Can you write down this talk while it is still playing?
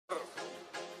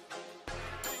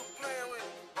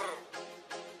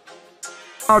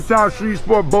Downtown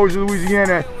Shreveport, Bossier,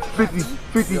 Louisiana, 50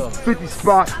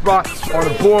 spot on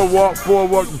the boardwalk,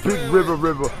 the big river.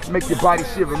 Make your body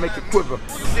shiver, make it quiver. You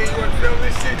say you want to film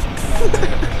this shit?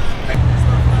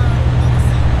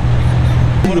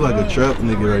 You like a trap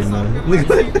nigga right now. Look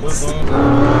at this. Yeah,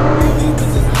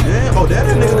 oh,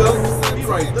 that nigga go. He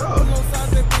right there.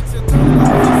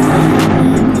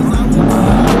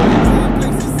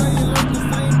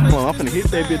 Come on, I'm finna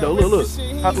hit that bitch though. Look.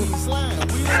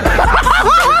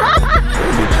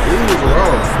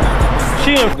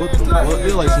 She in what the fuck?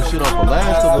 They like some shit off of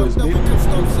Last of Us, bitch.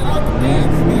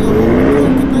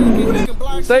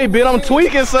 Say, bitch, I'm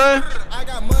tweaking, son.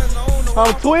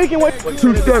 I'm tweaking. Wait.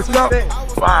 2 steps up.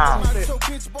 Wow.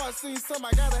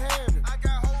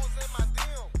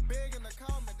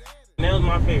 That was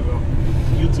my favorite.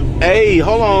 YouTube. Hey,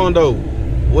 hold on though.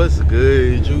 What's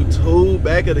good, YouTube?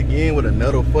 Back at again with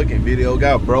another fucking video.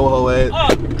 Got bro ho ass.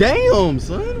 Damn,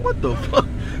 son. What the fuck?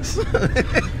 Son.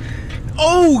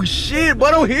 Oh shit,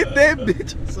 but don't hit that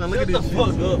bitch. Son, look at this shit.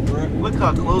 Fuck up, bro. Look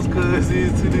how close cuz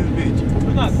is to this bitch.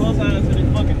 Look how close I am to this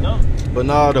fucking dump. But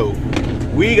nah though,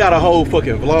 we got a whole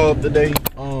fucking vlog today.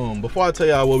 Before I tell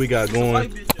y'all what we got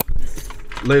going,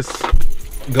 let's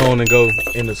go on and go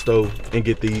in the stove and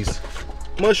get these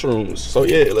mushrooms. So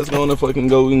yeah, let's go on and fucking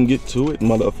go and get to it,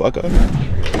 motherfucker.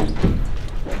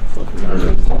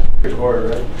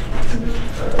 Record, right?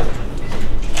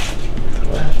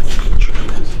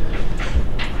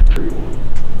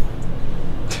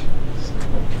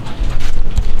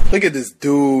 Look at this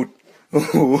dude.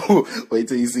 Wait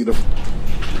till you see the.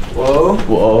 Whoa.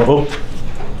 Whoa.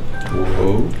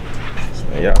 Whoa.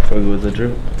 Man, y'all fucking with the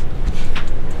drip.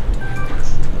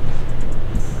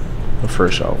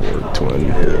 Fresh out work, 20.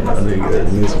 Yeah, my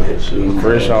nigga miss my shoes.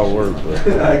 Fresh out work, bro.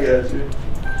 I got you.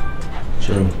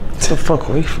 Chill. Get the fuck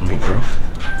away from me, bro.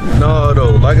 No,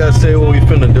 though, like I said, what we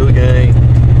finna do, gang,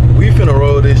 we finna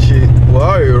roll this shit. Well,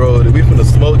 I already rolled it. We finna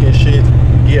smoke and shit,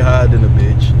 get high than a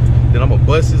bitch. Then I'ma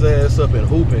bust his ass up and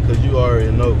hooping, cause you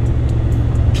already know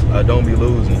I don't be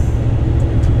losing.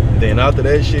 Then after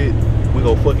that shit, we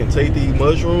go fucking take these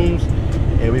mushrooms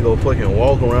and we go fucking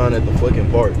walk around at the fucking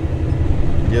park.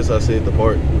 Yes, I said the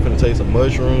park. We're finna take some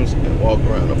mushrooms and walk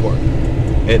around the park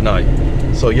at night.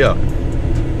 So yeah,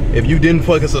 if you didn't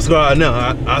fucking subscribe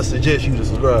now, I suggest you to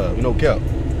subscribe, no cap.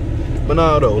 But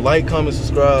nah though, like, comment,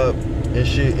 subscribe and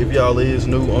shit. If y'all is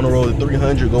new on the road to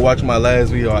 300, go watch my last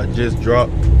video I just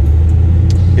dropped.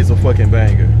 It's a fucking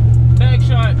banger. Back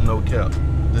shot. No cap.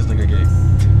 This nigga gay.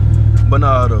 But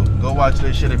nah though, go watch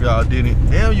that shit if y'all didn't.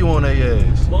 Damn, you on their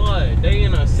ass. Boy, they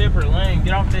in a separate lane.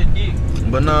 Get off that dick.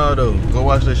 But nah though, go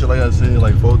watch that shit like I said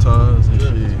like 4 times and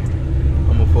shit.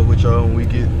 I'ma fuck with y'all when we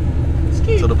get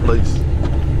to the place.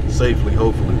 Safely,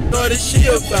 hopefully.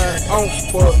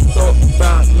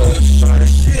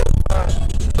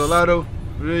 So Lotto,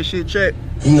 real shit check.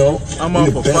 You know, I'm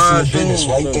on for 5 business.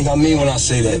 What you think I mean when I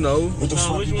say that? You know. What the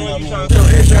fuck you think I mean? You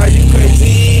crazy,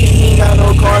 he ain't got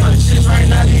no car. Shit right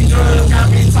now, these drugs got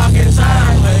me talking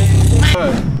sideways.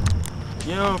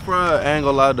 Yeah, I'm fried. I ain't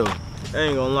gonna lie though. I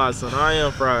ain't gonna lie, son. I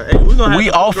am fried. Hey, we gonna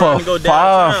have to off of go 5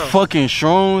 downtown. fucking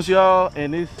shrooms, y'all.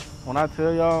 And this, when I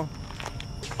tell y'all,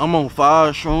 I'm on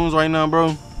 5 shrooms right now,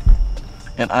 bro.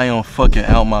 And I am fucking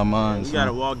out my mind. We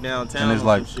gotta walk downtown. And it's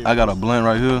like, I got a blunt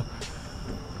right here.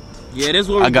 Yeah, that's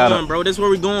where we're going, bro. That's where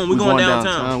we're going. We're going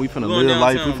downtown. We finna live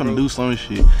life. We finna do some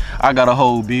shit. I got a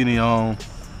whole beanie on.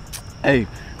 Hey,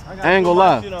 I ain't gonna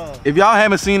lie. If y'all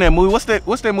haven't seen that movie, what's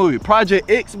that movie? Project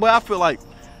X, boy. I feel like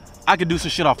I could do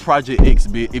some shit off Project X,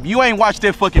 bitch. If you ain't watched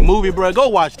that fucking movie, bro, go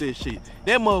watch that shit.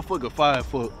 That motherfucker fire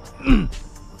for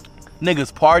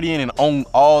niggas partying and on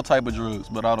all type of drugs,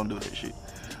 but I don't do that shit.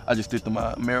 I just stick to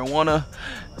my marijuana.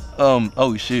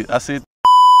 Oh shit, I said.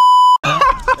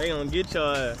 They gonna get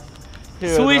your ass.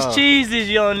 Hell Swiss nah. cheese is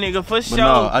your nigga for sure. But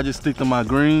no, I just stick to my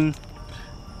green.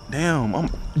 Damn,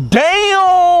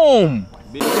 damn!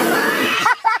 You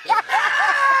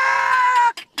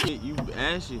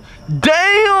ashy.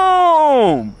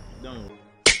 Damn! Don't.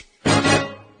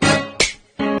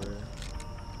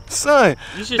 Son,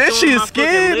 that shit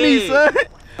scared me, son.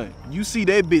 leg. You see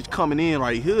that bitch coming in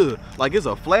right here, like it's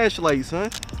a flashlight, son.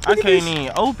 I can't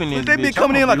even open this. Look, that bitch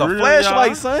coming in like a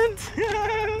flashlight, son.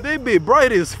 That bitch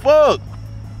bright as fuck.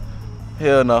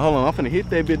 Hell no, hold on, I'm finna hit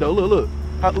that bitch though. Look.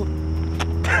 I'm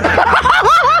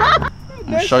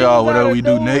gonna show y'all whatever we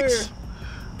do next.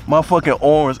 My fucking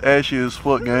arms ashy as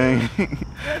fuck, gang.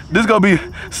 This gonna be,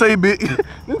 say bitch,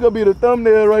 this gonna be the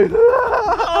thumbnail right here.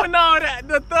 Oh no,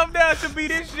 the thumbnail should be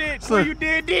this shit where you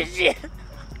did this shit.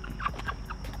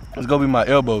 It's gonna be my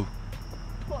elbow.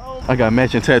 I got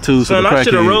matching tattoos. Son, I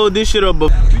should have rolled this shit up. We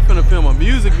finna film a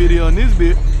music video on this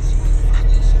bitch.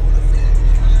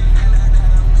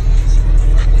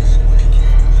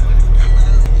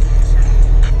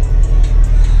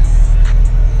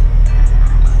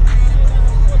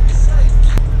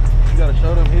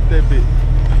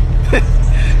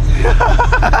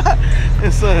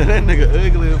 That nigga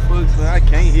ugly as fuck, son. I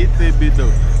can't hit that bitch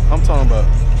though. I'm talking about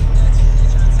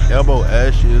elbow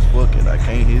ashy as fuck and I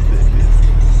can't hit that bitch.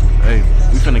 Hey,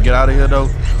 we finna get out of here though.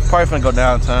 Probably finna go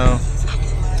downtown.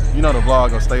 You know the vlog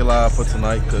gonna stay live for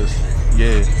tonight, cause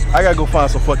yeah, I gotta go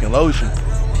find some fucking lotion.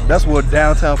 That's what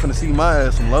downtown finna see my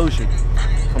ass, some lotion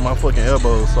for my fucking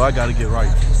elbows, so I gotta get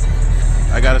right.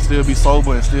 I gotta still be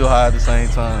sober and still high at the same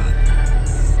time.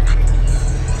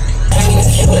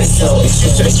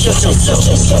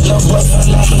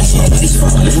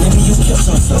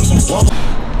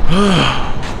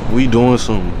 We doing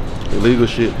some illegal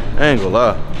shit. I ain't gonna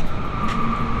lie.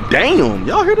 Damn,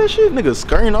 y'all hear that shit? Niggas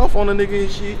scurrying off on a nigga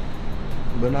and shit.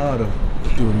 But nah though.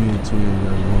 Let's do a me and twin,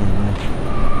 man.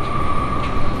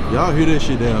 Y'all hear that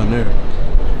shit down there?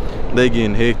 They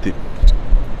getting hectic.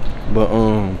 But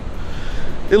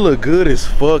it look good as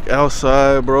fuck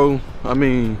outside, bro. I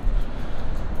mean,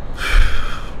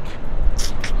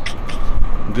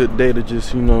 good day to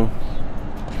just, you know,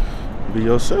 be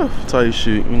yourself type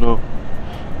shit, you know.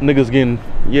 Niggas getting,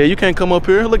 yeah, you can't come up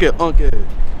here. Look at Unc ass.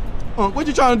 Unc, what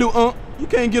you trying to do, Unc? You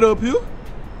can't get up here.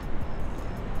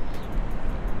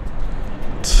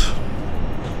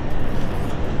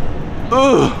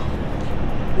 Ugh.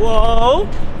 Whoa.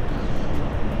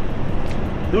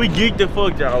 We geeked the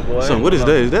fuck y'all, boy. Son, what is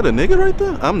that? Is that a nigga right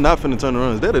there? I'm not finna turn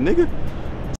around. Is that a nigga?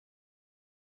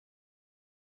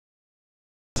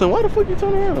 Son, why the fuck you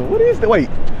turn around? What is that? Wait.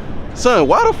 Son,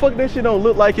 why the fuck that shit don't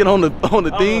look like it on the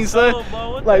thing, son?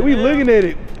 Like, we looking at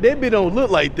it. That bitch don't look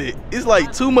like that. It's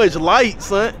like too much light,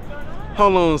 son.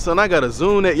 Hold on, son. I gotta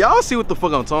zoom that. Y'all see what the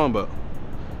fuck I'm talking about.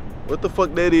 What the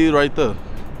fuck that is right there?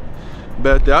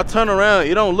 Back there. I turn around,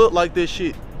 it don't look like this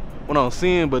shit when I'm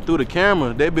seeing, but through the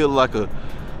camera, that bitch like a,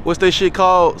 what's that shit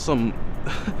called? Some,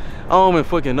 I don't even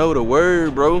fucking know the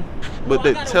word, bro. But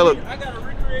that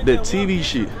that TV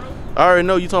shit. I already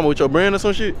know you talking about with your brand or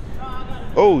some shit.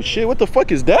 Oh shit, what the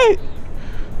fuck is that?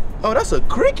 Oh, that's a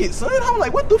cricket, son. I'm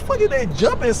like, what the fuck is that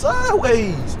jumping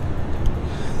sideways?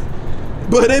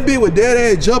 But that bitch with that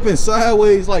ass jumping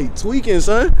sideways, like tweaking,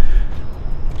 son.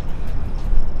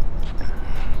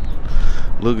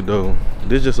 Look though,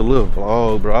 this just a little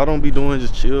vlog, bro. I don't be doing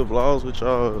just chill vlogs with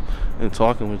y'all and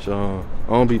talking with y'all.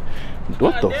 I don't be,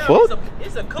 what the fuck?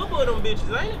 It's a couple of them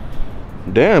bitches, ain't it?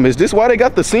 Damn, is this why they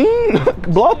got the scene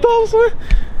blocked off, son?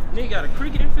 Nigga got a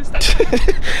cricket infestation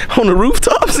on the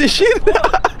rooftops and shit.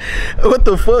 What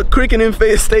the fuck? Cricket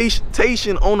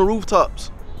infestation on the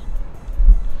rooftops.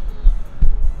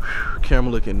 Whew,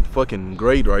 camera looking fucking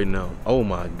great right now. Oh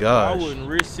my gosh. I wouldn't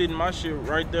risk sitting my shit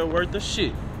right there worth of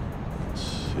shit.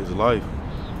 It's life.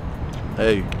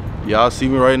 Hey, y'all see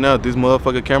me right now. This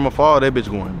motherfucker camera fall, that bitch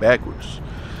going backwards.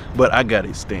 But I got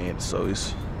it stand, so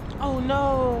it's. Oh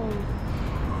no.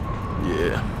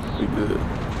 Yeah, we good.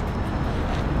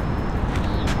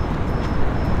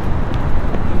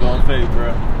 Going fake,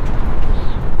 bro.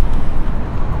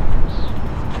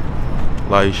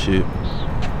 Light shit.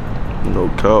 No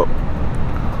cap.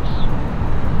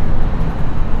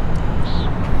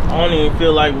 I don't even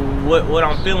feel like what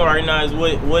I'm feeling right now is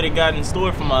what it got in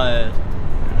store for my ass.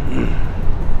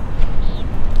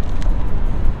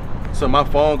 So my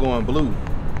phone going blue.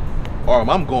 Or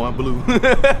I'm going blue.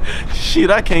 Shit,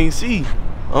 I can't see.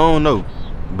 I don't know.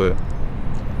 But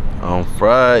I'm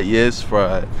fried, yes,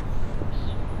 fried.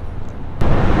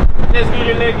 Let's get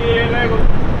it, nigga.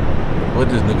 What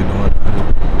this nigga doing?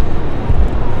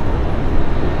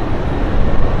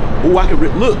 Oh, I can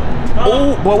rip. Look.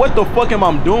 Oh, boy, what the fuck am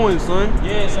I doing, son?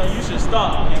 Yeah, son, you should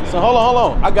stop, nigga. So hold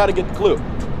on. I gotta get the clip.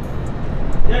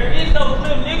 There is no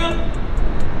clip, nigga.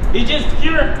 It's just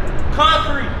pure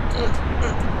concrete.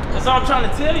 That's all I'm trying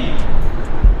to tell you.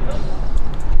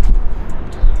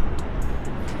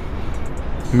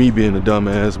 Me being a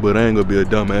dumbass, but I ain't gonna be a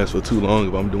dumbass for too long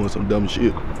if I'm doing some dumb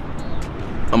shit.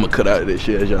 I'm gonna cut out of that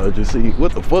shit as y'all just see.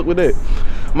 What the fuck with that?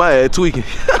 My ass tweaking.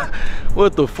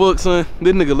 What the fuck, son?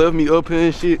 This nigga left me up here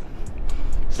and shit.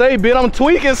 Say, bitch, I'm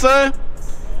tweaking, son.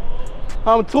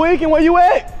 I'm tweaking, where you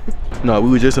at? Nah, we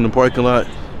were just in the parking lot,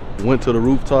 went to the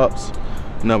rooftops.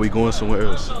 Now we going somewhere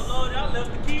else.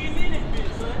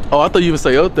 Oh, I thought you would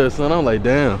say out there, son. I'm like,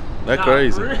 damn, that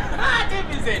crazy.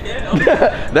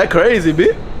 That crazy,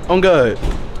 bitch. On God.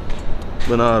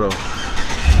 But nah, though.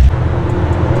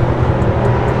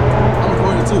 I'm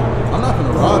recording too. I'm not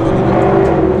gonna rob anything.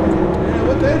 Man,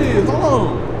 what that is? Hold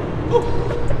on.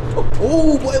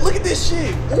 Oh, boy, look at this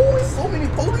shit. Oh, it's so many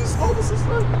police officers,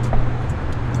 son.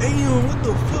 Damn, what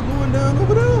the fuck going down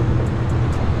over there?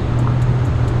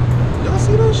 Y'all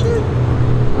see that shit?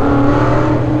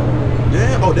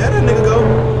 Damn, oh, there that nigga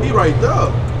go. He right there.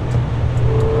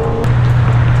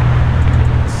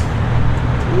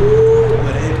 Ooh,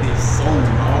 but that bitch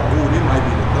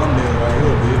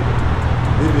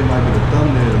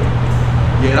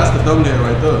Yeah, that's the thumbnail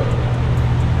right there.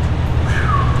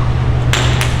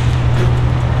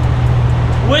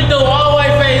 With the hallway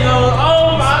phase on.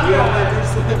 Oh my god.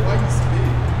 Why you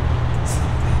spit?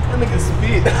 That nigga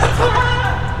spit.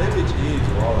 That bitch is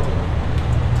raw though.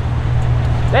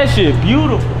 That shit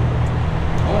beautiful. I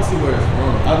wanna see where it's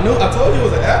from. I told you it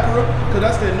was an Acura, cause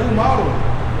that's their new model.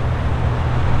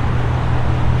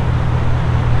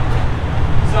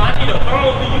 So I need a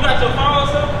phone. You got your phone or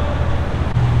something?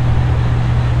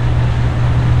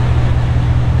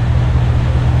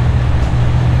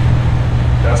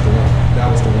 That's the one. That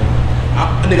was the one.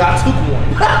 Nigga, I took one.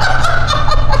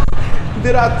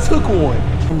 Then I took one.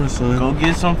 Come on, son. Go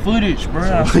get some footage,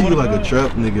 bro. You like a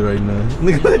trap nigga right now.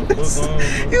 Nigga,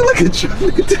 you like a trap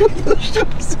nigga.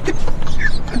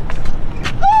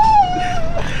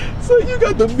 So you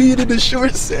got the meat and the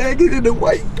short sagging and the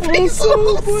white pesos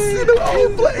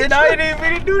And I ain't even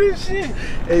ready to do this shit.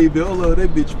 Hey, man, hold on,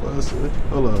 that bitch fine, son.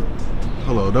 Hold on.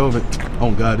 Hold on, don't even,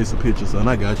 oh God, it's a picture, son.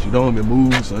 I got you. Don't even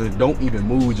move, son. Don't even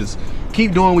move. Just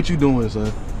keep doing what you doing,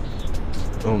 son.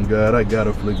 Oh God, I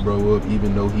gotta flick bro up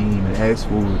even though he ain't even asked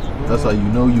for it. That's how you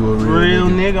know you a real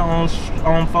nigga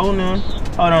on phone now.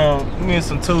 Hold on, give me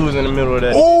some tools in the middle of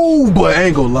that. Oh, but I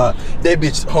ain't gonna lie. That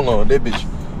bitch, hold on, that bitch.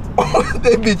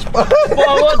 That bitch fine.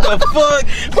 Boy, what the fuck?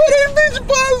 What that bitch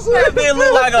fine, son? That bitch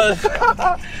look like a...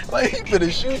 Like he finna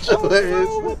shoot your ass.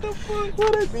 What the fuck? Why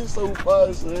that bitch so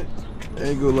fine, son? I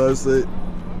ain't gonna lie, son.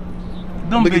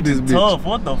 Them Look at bitches this bitch. tough,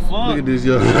 what the fuck? Look at this,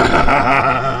 yo.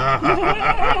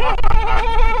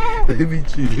 They be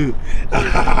cheating. We don't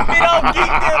get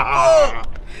that fuck.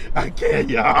 I can't,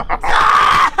 y'all.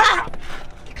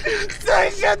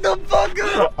 Say, shut the fuck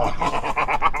up.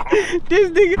 This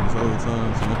nigga. It's all the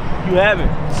time, son. You haven't.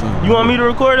 Son. You want me to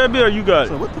record that bit or you got it?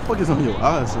 So what the fuck is on your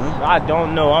eyes, son? I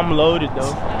don't know. I'm loaded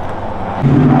though.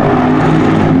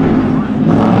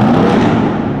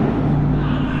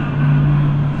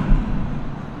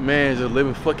 Man, just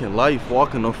living fucking life,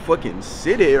 walking a fucking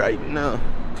city right now.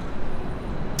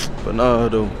 But nah,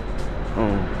 though.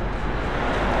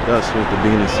 That's what the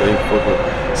beanie say. Fuck up.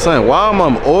 Son, why am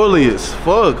I oily as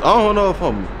fuck? I don't know if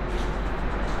I'm.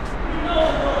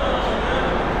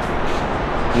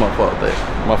 My fault,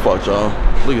 my fault, y'all.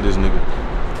 Look at this nigga.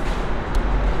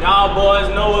 Y'all boys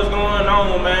know what's going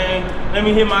on, man. Let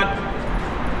me hit my.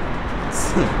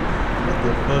 What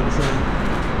the fuck, son?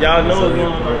 Y'all know what's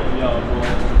going on, y'all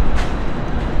boys.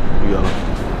 We got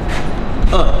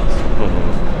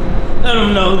Let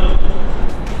them know.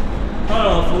 Hold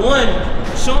on, for one,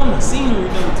 show them the scenery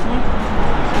though, twin.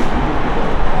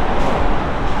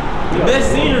 The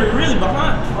best scenery really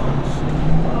behind.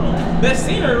 Best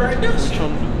scenery right there.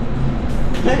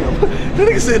 Damn, that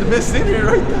nigga said the best scenery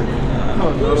right there.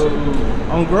 Oh, no.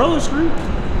 On Grove Street.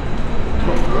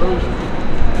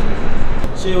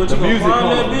 Shit, what you gonna climb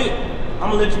that bit? I'm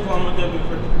gonna let you climb up that bit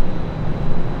first.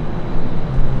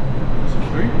 It's a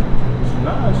street? It's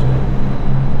nice.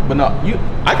 But no,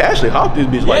 I can actually hop this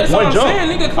bitch like one jump. Saying,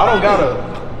 nigga, I don't gotta,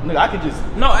 nigga, I can just.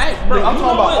 No, bro, nigga, I'm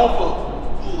talking about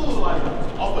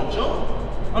off a jump.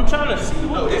 I'm trying to see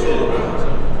what this is.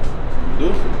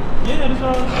 Dude? Yeah, that's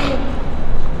all I'm saying.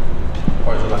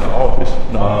 Or is it like an office?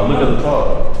 Nah, look at the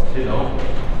top. You know.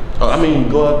 I mean,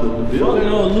 go out the building.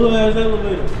 No, little ass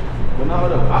elevator. But no,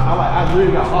 I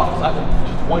literally got hops. I can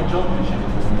just one jump and shit.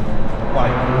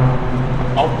 Like,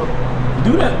 off the.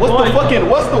 Do that.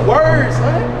 What's the word,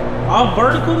 son? All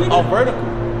vertical, nigga? All vertical.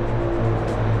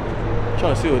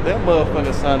 Trying to see what that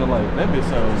motherfucker sounded like. That bitch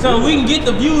sounded so we can get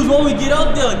the views when we get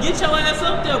up there. Get your ass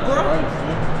up there, bro. Right,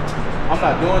 I'm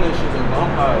not doing this shit, but I'm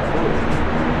high as fuck.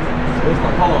 So it's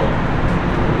like, hold on.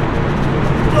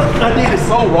 I did it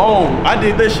so wrong. I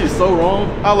did that shit so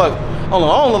wrong. I like, hold on,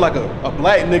 I don't look like a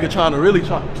black nigga trying to really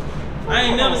try. I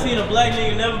ain't never seen a black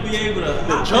nigga never be able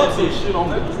to jump this shit on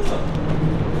me.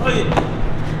 Oh yeah.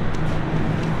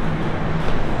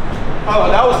 Hold on,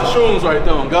 that was the shrooms right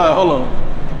there. On God, hold on.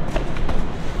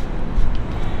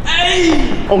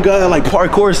 Hey! On God, like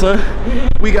parkour, son.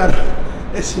 We got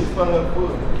that shit 5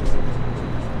 foot.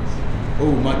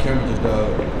 Oh, my camera just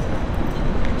died.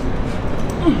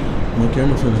 My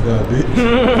camera finna die,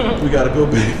 bitch. We gotta go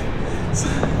back.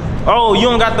 Oh, you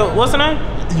don't got the, what's the name?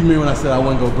 You remember when I said I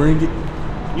wasn't gonna bring it?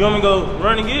 You want me to go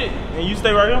run and get it? And you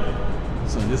stay right here?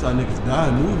 Son, this how niggas die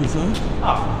in movies, son.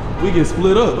 Oh. We get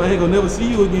split up. I ain't gonna never see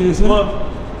you again, son. Well,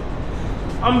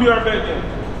 I'm gonna be right back then.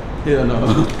 Hell no.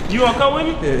 You wanna come with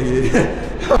me? Yeah.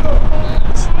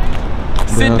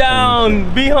 Sit down,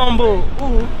 be humble.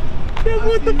 Ooh. Yeah,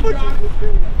 what the fuck? I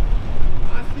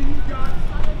see you guys.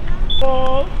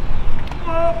 Oh.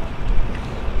 I'm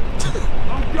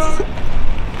done.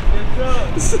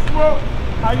 Yes, sir.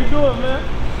 How you doing, man?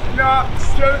 Nah,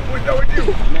 chillin'. What's up with you?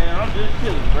 Man, I'm just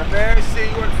chilling, bro. Man, shit,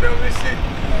 you wanna film this shit?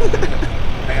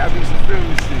 Hey, I be some film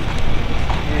this shit.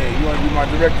 Yeah, you wanna be my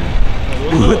director?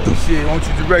 What the shit? Why don't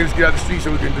you direct? Let's get out the street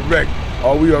so we can direct.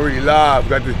 Oh, we already live.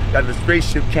 Got the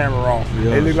spaceship camera on.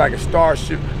 Yeah. It looks like a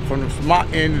starship from my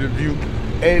end of the view.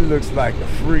 It looks like a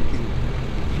freaking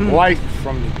light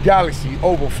from the galaxy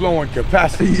overflowing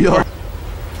capacity. Wait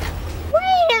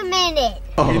a minute.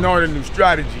 You know the new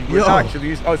strategy, but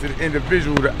actually it's us as an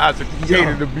individual that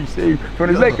ascertained to be saved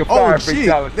from the lake of fire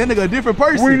fatality. That nigga a different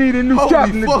person. We need a new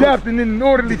captain adapting in an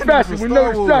orderly fashion with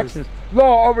no distractions.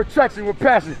 Law over attraction with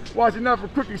passion. Watching out for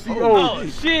crooked COs. Oh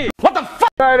shit. What the fuck?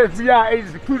 FBI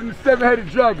agents, including the 7-headed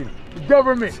dragon. The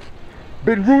government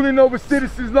been ruling over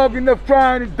citizens long enough,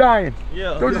 crying and dying.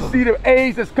 Don't you see the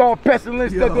AIDS that's called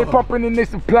pestilence that they pumping and they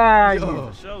supplying?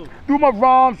 Through my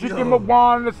rhymes, drinking my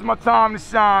wine, this is my time to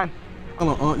shine.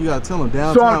 You gotta tell them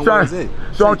downtown where is it.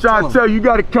 So I'm trying to tell you, you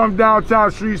gotta come downtown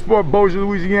Shreveport, Bossier,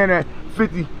 Louisiana,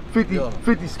 50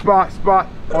 spot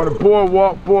on the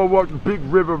boardwalk, the big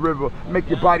river, make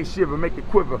your body shiver, make it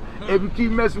quiver. If you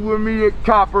keep messing with me at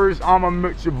coppers, I'ma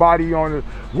mix your body on the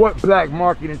black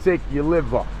market and take your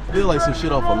liver. Feel like some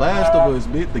shit off of Last of Us,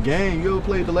 bitch. The game, you ever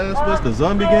played The Last of Us, the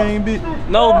zombie game, bitch?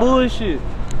 No bullshit.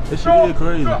 That shit is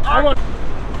crazy.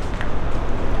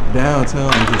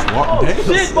 Downtown and just walk down.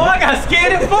 Shit, boy, I got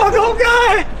scared as fuck, oh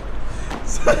God.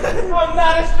 I'm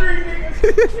not a street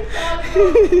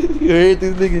nigga. You heard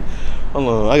this nigga? Hold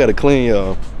on, I gotta clean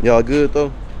y'all. Y'all good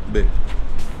though? Bet.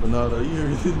 But no, though, you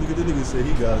heard this nigga? This nigga said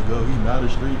he gotta go. He not a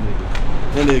street nigga.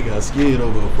 That nigga got scared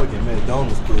over a fucking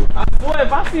McDonald's club. Boy,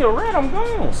 if I see a rat, I'm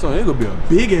gone. Son, it gonna be a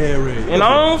big ass rat. And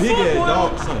I don't big ass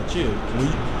dog. Son, chill.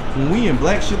 When we in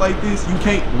black shit like this,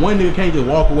 one nigga can't just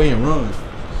walk away and run.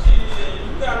 Shit,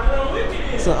 you gotta run with me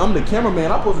then. Son, I'm the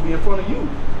cameraman. I'm supposed to be in front of you.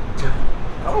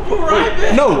 You right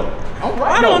there? No, I'm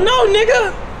right. I don't know,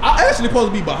 nigga. I actually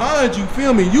supposed to be behind you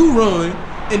filming you run,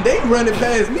 and they running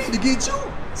past me to get you.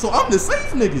 So I'm the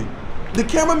safe nigga. The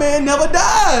cameraman never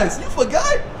dies. You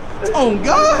forgot? Oh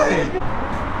God.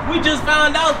 We just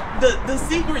found out the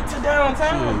secret to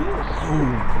downtown. Oh,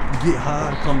 get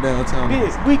high, come downtown.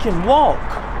 Bitch, we can walk.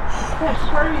 That's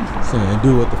crazy. Son,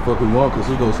 do what the fuck we want, cause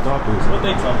we gonna stop us. What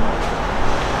they talking about?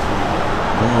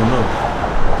 I don't know.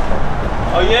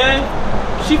 Oh yeah?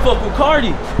 She fuck with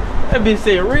Cardi. That bitch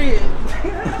said red. You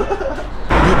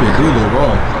been doing it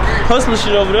wrong. Hustler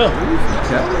shit over there.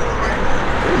 That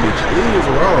bitch is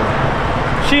wrong.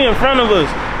 She in front of us.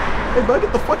 Hey, bro,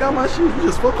 get the fuck out of my shit. You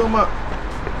just fucked on my.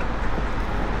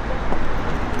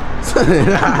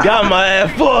 Got my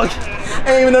ass fucked. I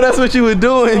didn't even know that's what you were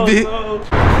doing, bitch. No.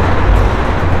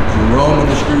 You roam on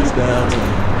the streets downtown.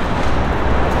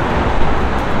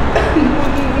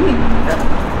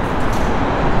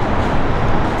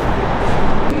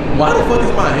 Why the fuck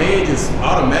is my hand just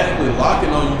automatically locking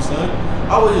on you, son?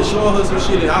 I was just showing her some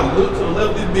shit and I looked to the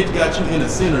left, this bitch got you in the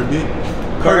center, bitch.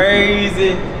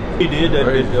 Crazy. He did that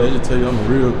bitch though. They just tell you I'm a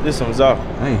real. This one's off.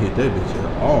 I ain't hit that bitch at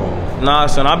all. Nah,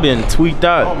 son, I been tweaked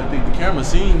I out. don't even think the camera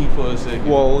seen me for a second.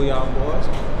 Whoa, y'all boys.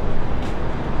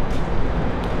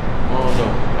 I don't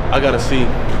know. I gotta see.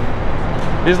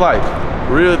 It's like,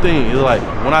 real thing. It's like,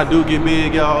 when I do get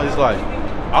big, y'all, it's like,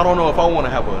 I don't know if I wanna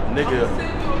have a nigga,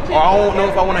 or I don't know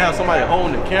if I wanna have somebody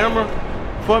holding the camera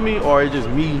for me, or it's just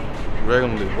me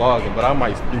regularly vlogging, but I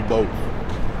might do both.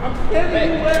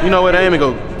 You know what, I ain't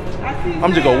gonna go.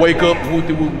 I'm just gonna wake up, whoop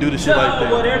de whoop, do the shit like that.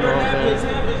 Whatever you know happens,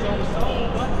 happens on the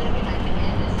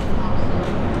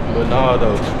But nah,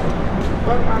 though.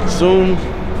 Soon,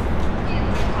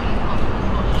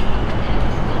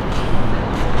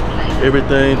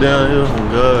 everything down here, oh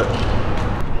God.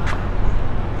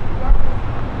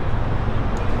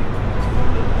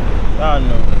 I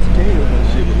know. Damn, that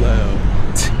shit was loud.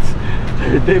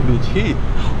 That bitch hit.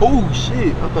 Oh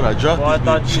shit! I thought I dropped. Well, I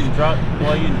thought bitch. you dropped.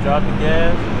 Well, you dropped the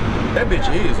gas. That bitch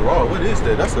is raw. What is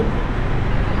that? That's a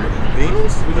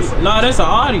Benz? Nah, that's an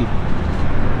Audi.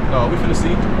 No, we finna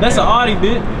see. That's an Audi,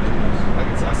 bitch.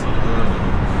 I see.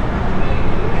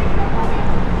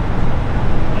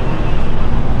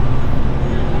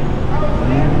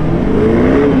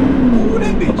 Ooh,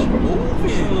 that bitch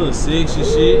moving. A little sexy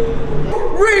shit.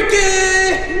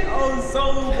 Ricky! Oh, so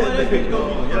That bitch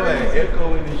going. Y'all like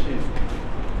echo in this shit.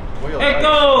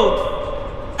 Echo!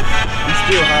 I'm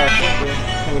still high as fuck, bro.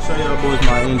 I'm gonna show y'all boys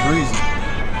my injuries.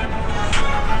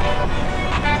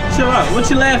 Chill out. What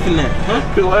you laughing at, huh?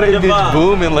 Why that Your bitch vibe.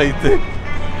 booming like that?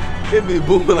 It be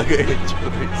booming like an injury.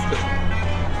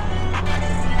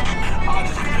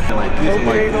 Like this,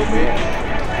 like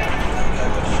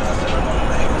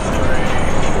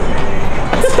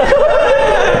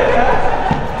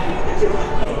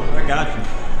I got you.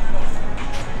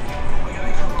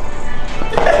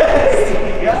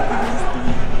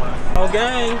 On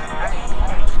game.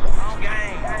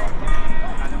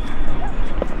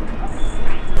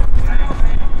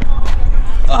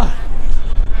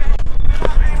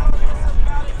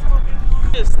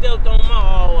 Just stepped on my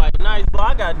all white nice, but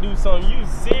I gotta do something. You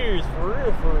serious for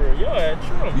real? Yo, at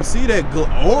Trump. You see that?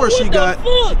 Or she got.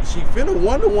 She finna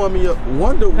Wonder Woman.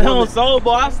 Wonder Woman. On soul,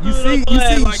 boy. I stood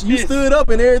up. You stood up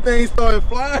and everything started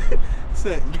flying.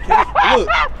 You can't look.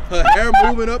 Her hair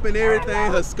moving up and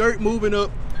everything. Her skirt moving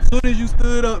up. As soon as you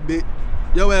stood up, bitch,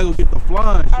 your ass gonna get the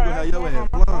flying. She gonna have your ass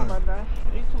flying.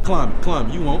 Climb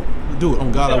it. You won't do it.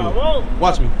 On God, I will.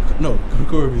 Watch me. No,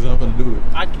 Corby, I'm gonna do it.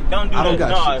 Don't do that.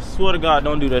 No, I swear to God,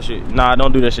 don't do that shit. Nah,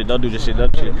 don't do that shit. Don't do this shit.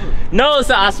 No,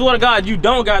 sir, I swear to God, you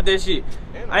don't got that shit.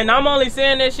 And I'm only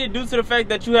saying that shit due to the fact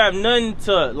that you have nothing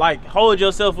to like hold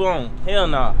yourself on. Hell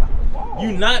nah.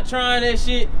 You not trying that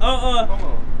shit.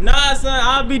 Nah, son,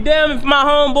 I'll be damned if my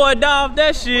homeboy die off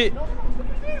that shit.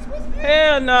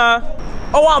 Hell nah.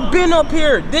 Oh, I've been up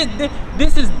here.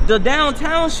 This is the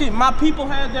downtown shit. My people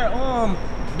had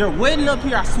their wedding up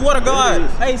here. I swear to God.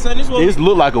 Hey, son, this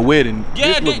look like a wedding.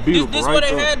 Yeah, this where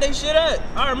they had they shit at.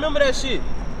 I remember that shit.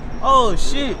 Oh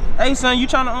shit. Hey, son, you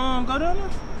trying to go down there?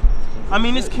 I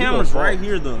mean, this camera's right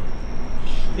here though.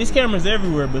 This camera's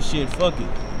everywhere, but shit, fuck it.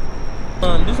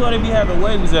 This is why they be having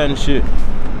weddings at and shit.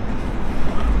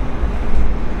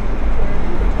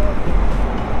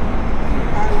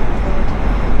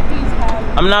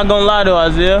 I'm not gonna lie though,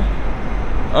 Isaiah.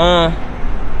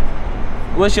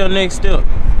 What's your next step?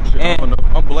 Shit, I'm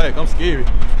black, I'm scary.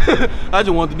 I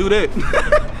just want to do that.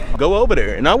 Go over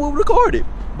there and I will record it.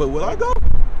 But will I go?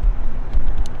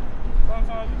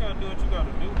 Sometimes you gotta do what you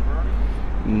gotta do, bro.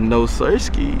 No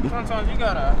sirski. Sometimes you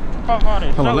gotta pop out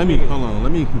and hold on,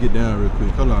 let me get down real quick.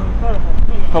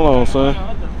 Hold on, son.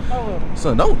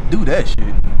 Son, don't do that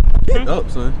shit. Get up,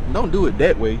 son. Don't do it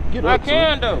that way. Get up,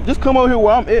 son. Though. Just come over here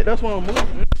where I'm at. That's why I'm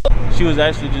moving. She was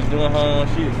actually just doing her own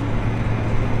shit.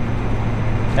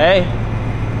 Hey.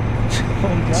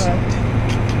 Oh God.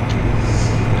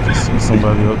 Just see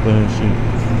somebody up there and shit.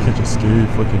 Catch a scary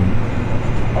fucking.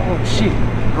 Oh shit.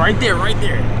 Right there.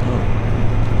 Oh.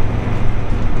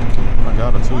 I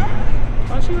got her too.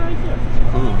 Oh, she right there.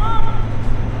 Cool.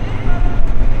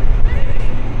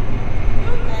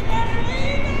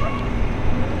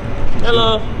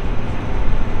 Hello.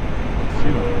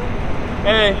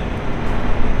 Hey.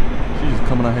 She's just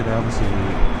coming out here to have a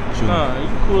cigarette. Nah, you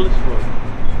cool as fuck.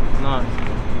 Nah.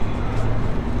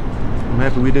 I'm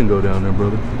happy we didn't go down there,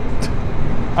 brother.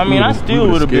 I mean, I still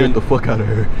would have been the fuck out of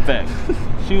her. Fact.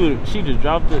 She just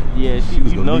dropped it. Yeah, she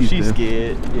was gonna she's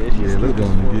scared. Yeah, let's go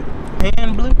and get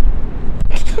hand blue.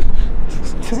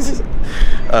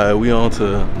 Alright, we on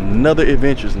to another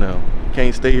adventures now.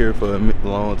 Can't stay here for a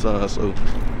long time, so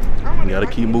we gotta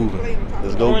keep moving.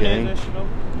 Let's go, gang.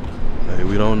 Hey,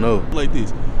 we don't know. Like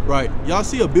this, right? Y'all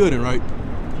see a building, right?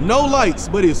 No lights,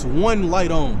 but it's one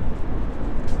light on.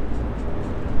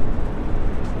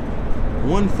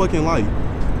 One fucking light.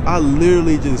 I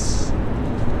literally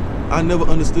I never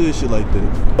understood shit like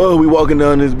that. Oh, we walking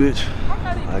down this bitch.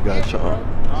 I got y'all.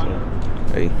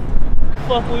 So, hey.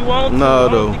 Fuck, we won't. Nah,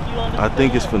 though. I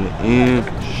think it's finna end.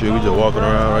 Shit, we just walking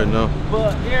around right now.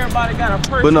 But everybody got a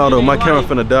person. But no, though, my camera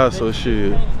finna die, so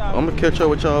shit. I'm gonna catch up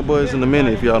with y'all boys in a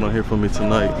minute if y'all don't hear from me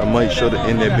tonight. I might show the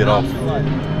end that bit off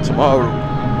tomorrow.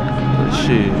 But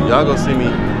shit, y'all gonna see me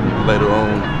later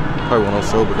on, probably when I'm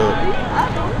sobered up.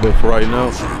 But for right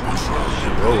now, shit,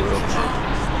 roll up.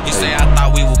 You say I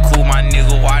thought we were cool, my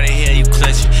nigga, why the hell you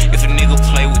clutching? If a nigga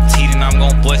play with T, then I'm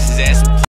gon' bust his ass